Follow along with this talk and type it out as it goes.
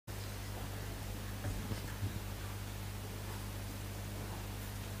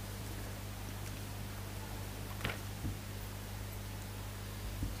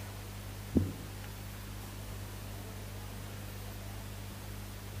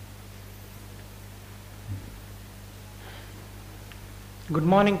Good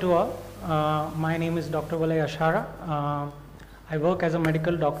morning to all. My name is Dr. Valay Ashara. I work as a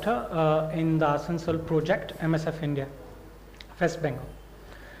medical doctor in the Asansol project, MSF India, West Bengal.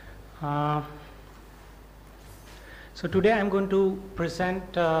 So today I'm going to present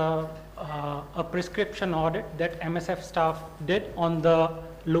a prescription audit that MSF staff did on the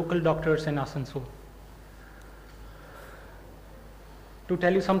local doctors in Asansol. To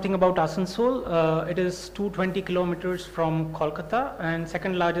tell you something about Asansol, it is 220 kilometers from Kolkata and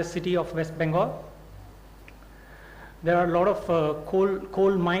second largest city of West Bengal. There are a lot of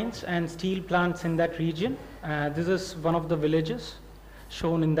coal mines and steel plants in that region. This is one of the villages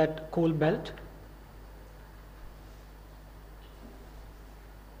shown in that coal belt.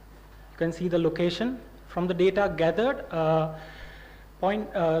 You can see the location. From the data gathered,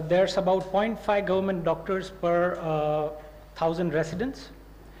 there's about 0.5 government doctors per 1,000 residents.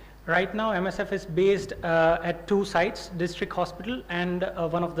 Right now MSF is based at two sites, district hospital and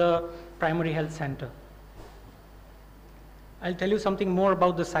one of the primary health center. I'll tell you something more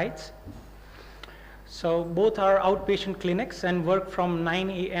about the sites. So both are outpatient clinics and work from 9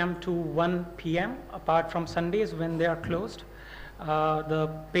 a.m. to 1 p.m. apart from Sundays when they are closed. The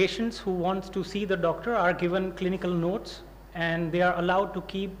patients who want to see the doctor are given clinical notes and they are allowed to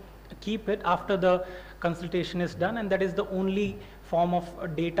keep it after the consultation is done, and that is the only form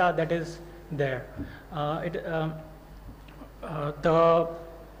of data that is there. The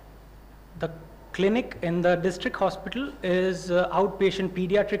clinic in the district hospital is outpatient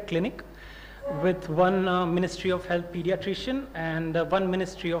pediatric clinic with one Ministry of Health pediatrician and one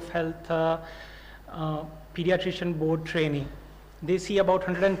Ministry of Health pediatrician board trainee. They see about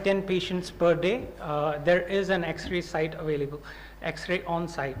 110 patients per day. There is an X-ray site available, X-ray on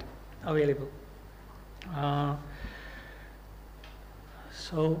site available.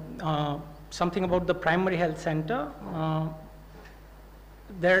 Something about the primary health center.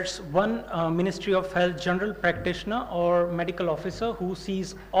 There's one Ministry of Health general practitioner or medical officer who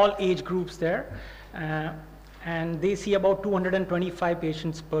sees all age groups there, and they see about 225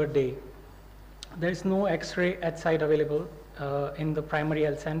 patients per day. There's no X-ray at site available in the primary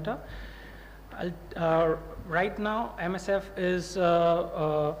health center. Right now MSF is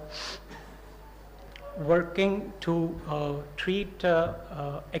working to treat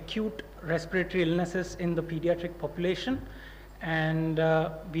acute respiratory illnesses in the pediatric population, and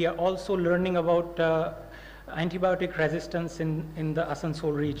we are also learning about antibiotic resistance in the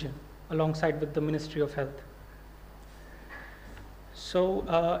Asansol region alongside with the Ministry of Health. So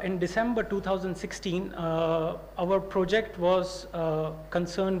in December 2016, our project was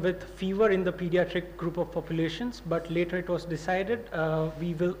concerned with fever in the pediatric group of populations, but later it was decided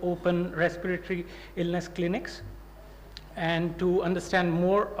we will open respiratory illness clinics and to understand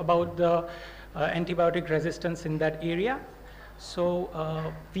more about the antibiotic resistance in that area. So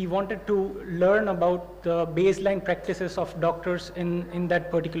we wanted to learn about the baseline practices of doctors in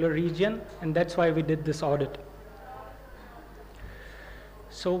that particular region, and that's why we did this audit.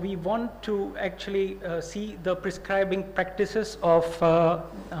 So we want to actually see the prescribing practices of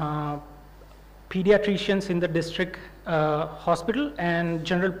pediatricians in the district hospital and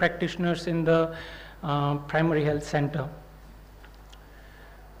general practitioners in the primary health center.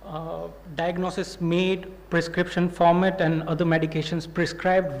 Diagnosis made, prescription format and other medications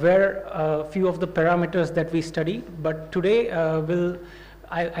prescribed were a few of the parameters that we studied, but today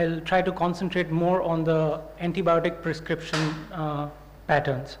I'll try to concentrate more on the antibiotic prescription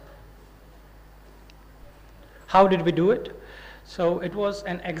patterns. How did we do it? So it was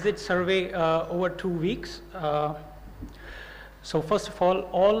an exit survey over 2 weeks. So first of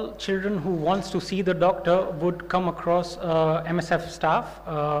all children who wants to see the doctor would come across MSF staff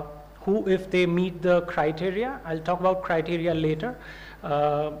who, if they meet the criteria, I'll talk about criteria later.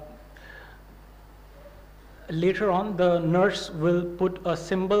 Later on, the nurse will put a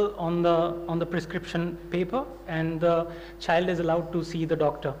symbol on the prescription paper, and the child is allowed to see the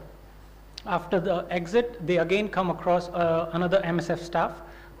doctor. After the exit, they again come across another MSF staff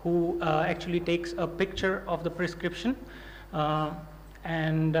who actually takes a picture of the prescription,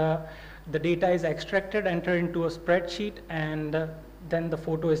 and the data is extracted, entered into a spreadsheet, and then the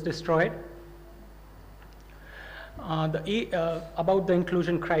photo is destroyed. About the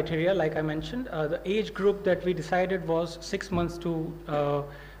inclusion criteria, like I mentioned, the age group that we decided was 6 months to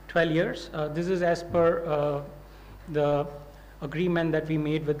 12 years. This is as per the agreement that we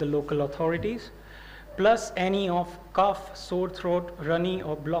made with the local authorities, plus any of cough, sore throat, runny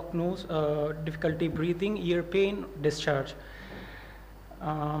or blocked nose, difficulty breathing, ear pain, discharge.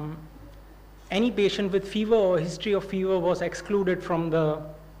 Any patient with fever or history of fever was excluded from the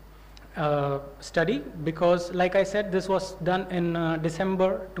study, because like I said, this was done in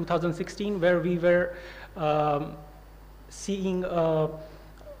December 2016, where we were seeing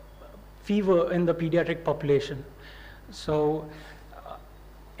fever in the pediatric population. So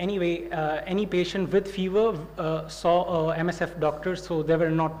anyway, any patient with fever saw MSF doctors, so they were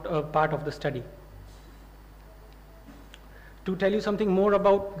not part of the study. To tell you something more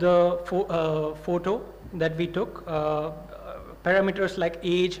about the photo that we took, parameters like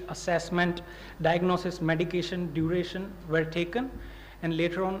age, assessment, diagnosis, medication, duration were taken, and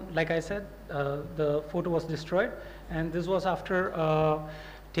later on, like I said, the photo was destroyed, and this was after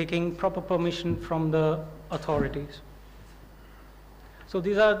taking proper permission from the authorities. So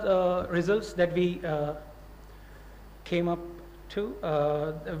these are the results that we came up to.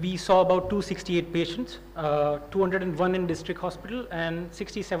 We saw about 268 patients, 201 in district hospital and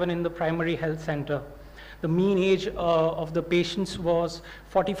 67 in the primary health center. The mean age of the patients was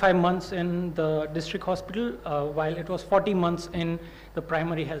 45 months in the district hospital, while it was 40 months in the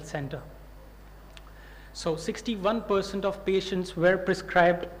primary health center. So 61% of patients were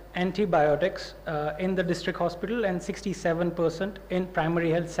prescribed antibiotics in the district hospital and 67% in primary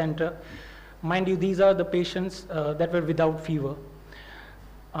health center. Mind you, these are the patients that were without fever.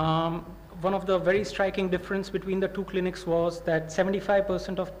 One of the very striking difference between the two clinics was that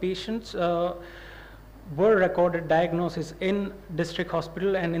 75% of patients were recorded diagnosis in district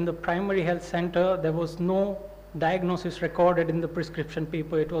hospital, and in the primary health center there was no diagnosis recorded in the prescription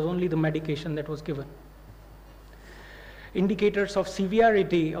paper. It was only the medication that was given. Indicators of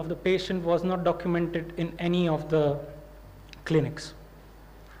severity of the patient was not documented in any of the clinics.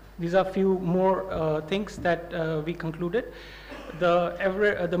 These are a few more things that we concluded.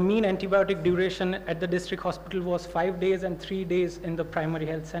 The mean antibiotic duration at the district hospital was 5 days and 3 days in the primary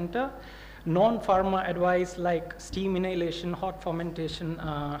health center. Non-pharma advice like steam inhalation, hot fermentation,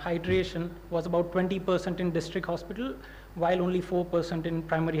 hydration was about 20% in district hospital, while only 4% in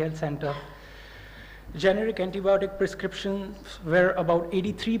primary health center. Generic antibiotic prescriptions were about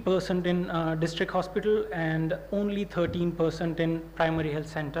 83% in district hospital and only 13% in primary health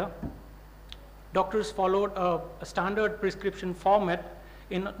center. Doctors followed a standard prescription format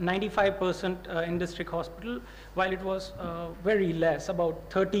in 95% in district hospital, while it was very less, about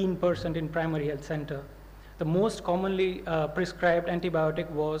 13% in primary health center. The most commonly prescribed antibiotic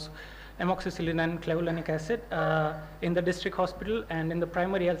was amoxicillin and clavulanic acid in the district hospital, and in the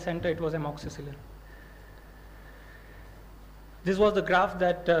primary health center it was amoxicillin. This was the graph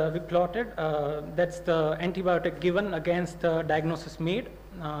that we plotted. That's the antibiotic given against the diagnosis made.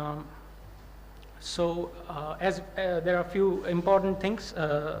 There are a few important things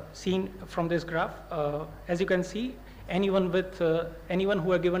seen from this graph. As you can see, anyone who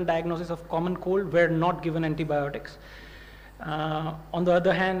were given diagnosis of common cold were not given antibiotics. On the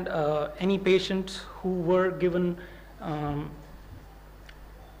other hand, any patients who were given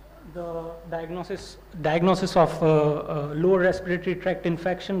the diagnosis of lower respiratory tract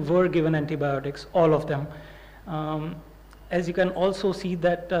infection were given antibiotics, all of them. As you can also see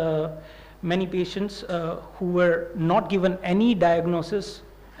that many patients who were not given any diagnosis,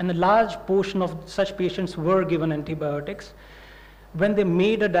 and a large portion of such patients were given antibiotics. When they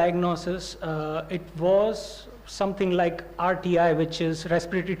made a diagnosis, it was something like RTI, which is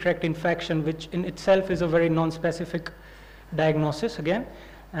respiratory tract infection, which in itself is a very non-specific diagnosis again.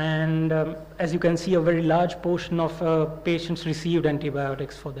 And as you can see, a very large portion of patients received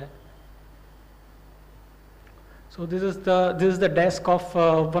antibiotics for that. So this is the desk of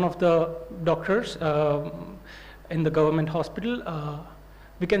one of the doctors in the government hospital.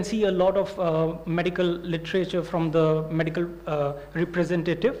 We can see a lot of medical literature from the medical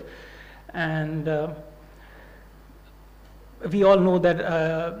representative, and we all know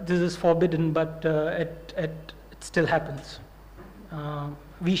that this is forbidden, but it still happens.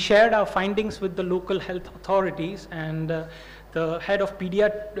 We shared our findings with the local health authorities, and the head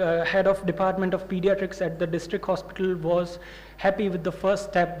of Department of Pediatrics at the district hospital was happy with the first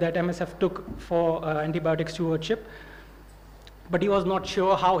step that MSF took for antibiotic stewardship, but he was not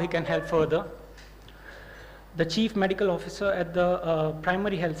sure how he can help further. The chief medical officer at the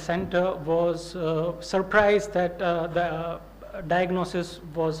primary health center was surprised that the diagnosis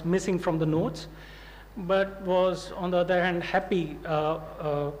was missing from the notes, but was on the other hand happy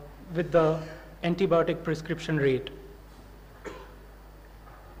with the antibiotic prescription rate.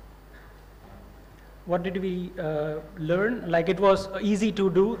 What did we learn? Like, it was easy to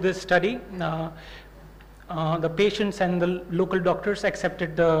do this study. The patients and the local doctors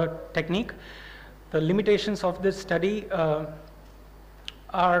accepted the technique. The limitations of this study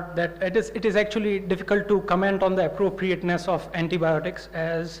are that it is actually difficult to comment on the appropriateness of antibiotics,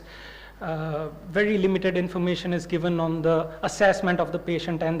 as very limited information is given on the assessment of the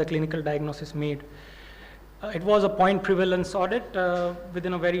patient and the clinical diagnosis made. It was a point prevalence audit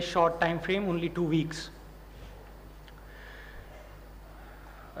within a very short time frame, only 2 weeks.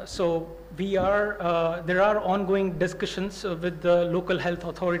 So there are ongoing discussions with the local health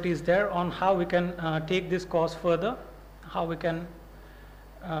authorities there on how we can take this cause further, how we can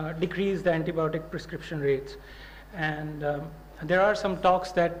decrease the antibiotic prescription rates. And there are some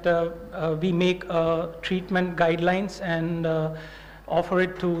talks that we make treatment guidelines and offer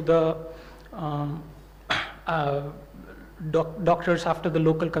it to the doctors after the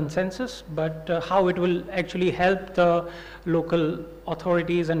local consensus, but how it will actually help the local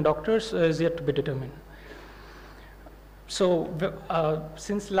authorities and doctors is yet to be determined. So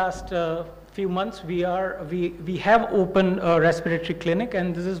since last few months, we have opened a respiratory clinic,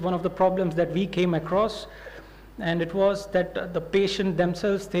 and this is one of the problems that we came across, and it was that the patient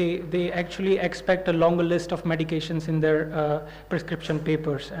themselves, they actually expect a longer list of medications in their prescription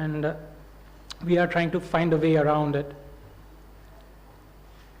papers, and we are trying to find a way around it.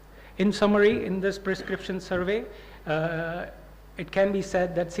 In summary, in this prescription survey, it can be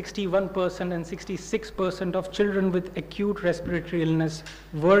said that 61% and 66% of children with acute respiratory illness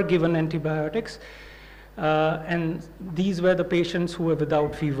were given antibiotics, and these were the patients who were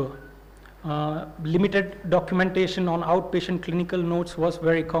without fever. Limited documentation on outpatient clinical notes was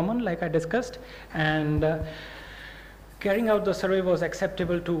very common, like I discussed, and carrying out the survey was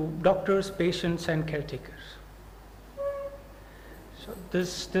acceptable to doctors, patients, and caretakers. So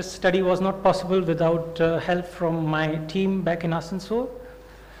this study was not possible without help from my team back in Asansol.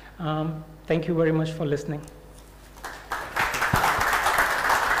 Thank you very much for listening.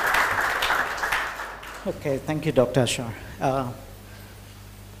 Okay, thank you, Dr. Ashar.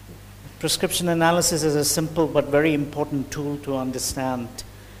 Prescription analysis is a simple but very important tool to understand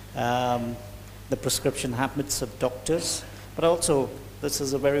the prescription habits of doctors, but also this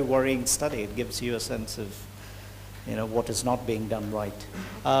is a very worrying study. It gives you a sense of what is not being done right.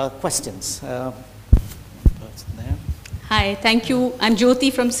 Questions? Person there. Hi, thank you. I'm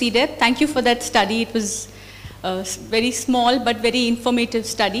Jyoti from CDEP. Thank you for that study. It was a very small but very informative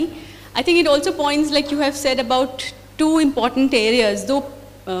study. I think it also points, like you have said, about two important areas. Though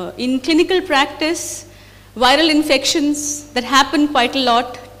in clinical practice, viral infections that happen quite a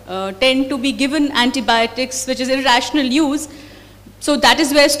lot tend to be given antibiotics, which is irrational use. So that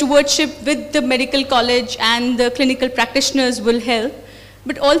is where stewardship with the medical college and the clinical practitioners will help.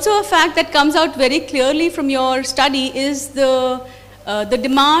 But also a fact that comes out very clearly from your study is the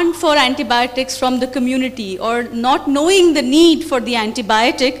demand for antibiotics from the community, or not knowing the need for the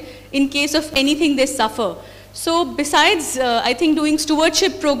antibiotic in case of anything they suffer. So besides, I think, doing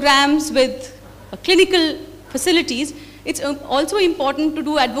stewardship programs with clinical facilities, it's also important to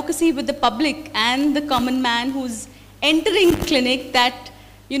do advocacy with the public and the common man who's entering clinic, that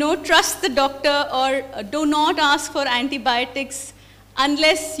trust the doctor, or do not ask for antibiotics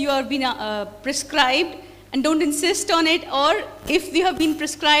unless you have been prescribed, and don't insist on it, or if you have been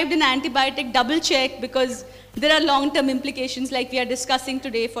prescribed an antibiotic, double check, because there are long-term implications like we are discussing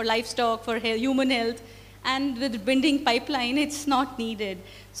today for livestock, for human health, and with binding pipeline, it's not needed.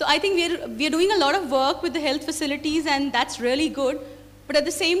 So I think we are doing a lot of work with the health facilities, and that's really good. But at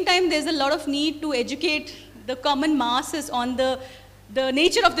the same time, there's a lot of need to educate the common masses on the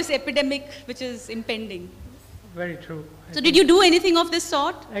nature of this epidemic which is impending. Very true. So did you do anything of this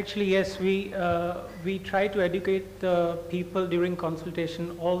sort? Actually, yes, we try to educate the people during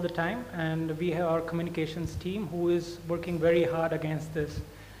consultation all the time, and we have our communications team who is working very hard against this.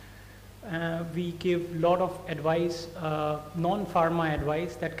 We give a lot of advice, non-pharma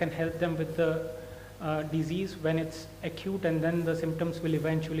advice that can help them with the disease when it's acute, and then the symptoms will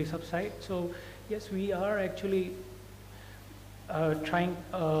eventually subside. So yes, we are actually trying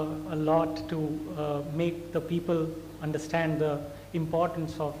a lot to make the people understand the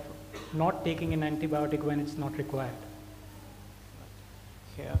importance of not taking an antibiotic when it's not required.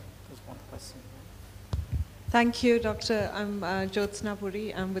 Here, there's one question. Thank you, Doctor. I'm Jyotsna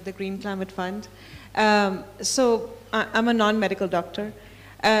Puri. I'm with the Green Climate Fund. So I'm a non-medical doctor.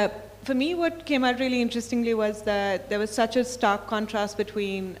 For me, what came out really interestingly was that there was such a stark contrast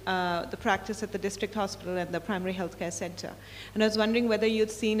between the practice at the district hospital and the primary healthcare center. And I was wondering whether you'd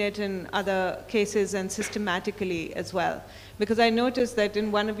seen it in other cases and systematically as well. Because I noticed that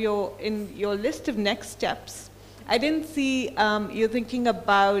in your list of next steps, I didn't see you thinking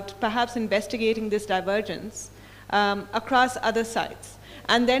about perhaps investigating this divergence across other sites,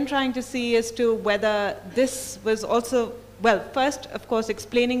 and then trying to see as to whether this was also well, first, of course,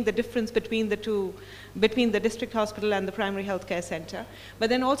 explaining the difference between the two, between the district hospital and the primary healthcare center, but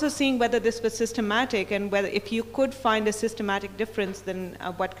then also seeing whether this was systematic and whether if you could find a systematic difference, then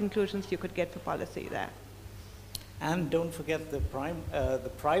what conclusions you could get for policy there. And don't forget the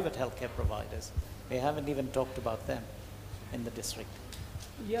private healthcare providers. We haven't even talked about them in the district.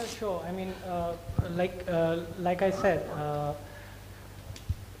 Yeah, sure. I mean, like I said,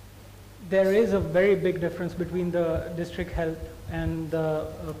 there is a very big difference between the district health and the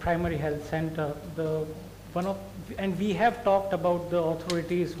primary health center. And we have talked about the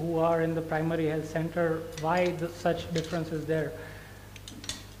authorities who are in the primary health center, why such difference is there.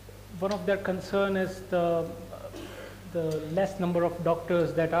 One of their concern is the less number of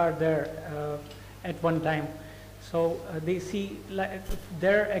doctors that are there at one time. So they see, like,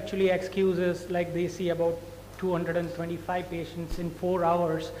 their actually excuses, like they see about 225 patients in 4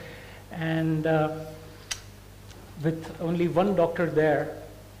 hours, and with only one doctor there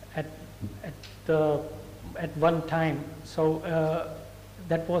at one time. So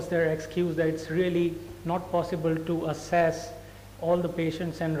that was their excuse, that it's really not possible to assess all the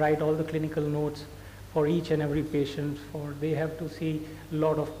patients and write all the clinical notes for each and every patient, for they have to see a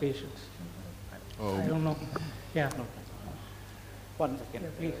lot of patients. I don't know. Yeah. Okay. 1 second. Yeah,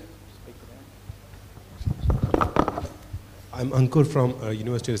 please. I'm Ankur from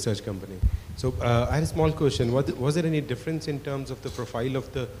University Research Company. So I had a small question. Was there any difference in terms of the profile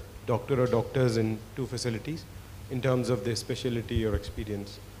of the doctor or doctors in two facilities, in terms of their specialty or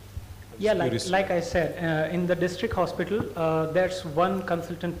experience? Yeah, like I said, in the district hospital, there's one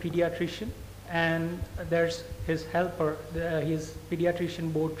consultant pediatrician, and there's his helper, his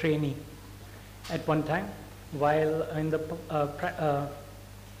pediatrician board trainee at one time, while in the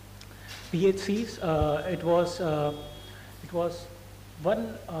PHCs, it was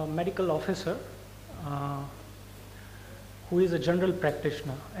one medical officer who is a general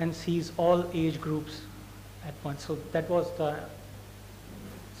practitioner and sees all age groups at once. So that's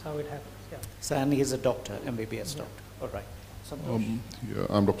how it happens. Yeah. So, and he's a doctor, MBBS doctor. All right. Yeah,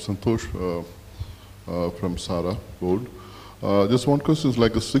 I'm Dr. Santosh from SARA board. Just one question is,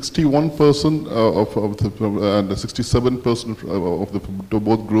 like, the 61% and the 67% of the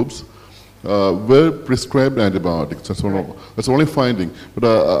both groups were prescribed antibiotics. That's that's the only finding.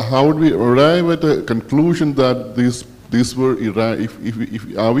 But how would we arrive at a conclusion that these were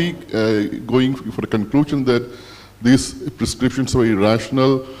are we going for the conclusion that these prescriptions were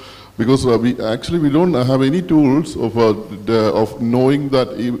irrational? Because we don't have any tools of knowing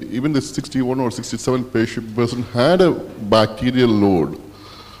that even the 61 or 67 person had a bacterial load.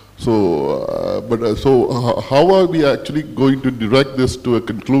 So, so how are we actually going to direct this to a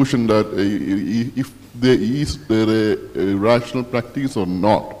conclusion that if is there a rational practice or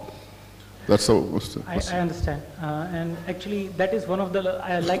not? That's how. I understand, and actually that is one of the,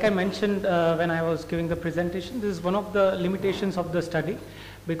 like I mentioned when I was giving the presentation, this is one of the limitations of the study,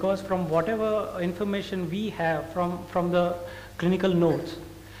 because from whatever information we have from the clinical notes,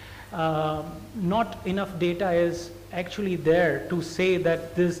 not enough data is actually there to say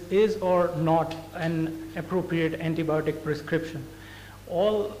that this is or not an appropriate antibiotic prescription.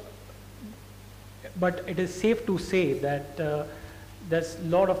 But it is safe to say that there's a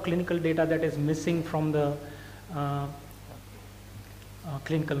lot of clinical data that is missing from the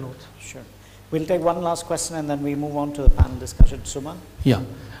clinical notes. Sure. We'll take one last question and then we move on to the panel discussion. Suman? Yeah,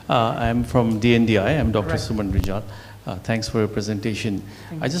 I'm from DNDI. I'm Dr. Suman Rijal. Thanks for your presentation.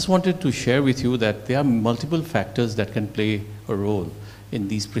 I just wanted to share with you that there are multiple factors that can play a role in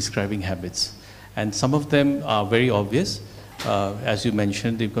these prescribing habits. And some of them are very obvious. As you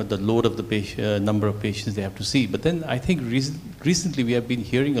mentioned, they've got the load of the patient, number of patients they have to see. But then I think recently we have been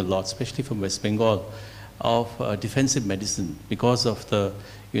hearing a lot, especially from West Bengal, of defensive medicine because of the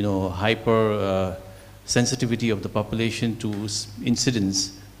hyper sensitivity of the population to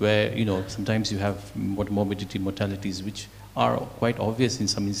incidents where sometimes you have morbidity, mortalities, which are quite obvious in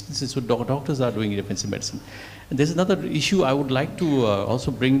some instances. So doctors are doing defensive medicine. And there's another issue I would like to also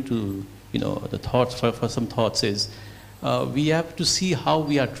bring to the thoughts for some thoughts is we have to see how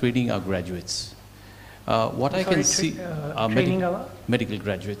we are training our graduates. What I can see are medical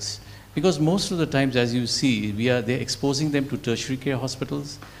graduates. Because most of the times, as you see, they're exposing them to tertiary care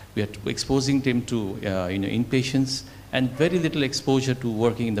hospitals, we are exposing them to inpatients, and very little exposure to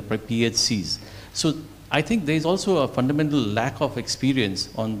working in the PHCs. So I think there's also a fundamental lack of experience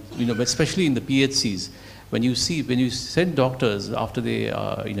on, especially in the PHCs. When you send doctors after they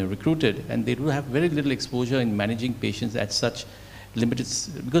are recruited, and they do have very little exposure in managing patients at such limited,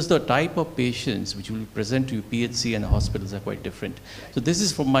 because the type of patients which will present to you, PHC and hospitals, are quite different. So this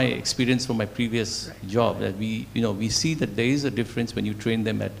is from my experience from my previous job, that we see that there is a difference when you train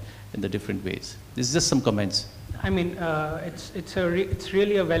them in the different ways. This is just some comments. I mean, it's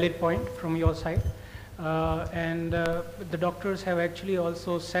really a valid point from your side. And the doctors have actually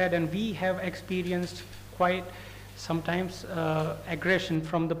also said, and we have experienced quite sometimes aggression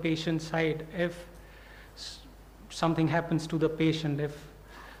from the patient side if something happens to the patient.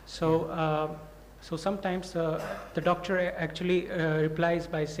 So sometimes the doctor actually replies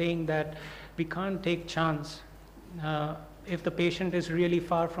by saying that we can't take chance. If the patient is really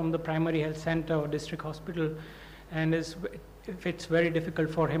far from the primary health center or district hospital, and if it's very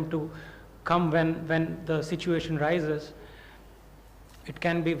difficult for him to come when the situation rises, it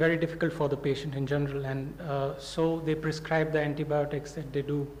can be very difficult for the patient in general, and so they prescribe the antibiotics that they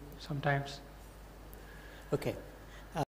do sometimes. Okay.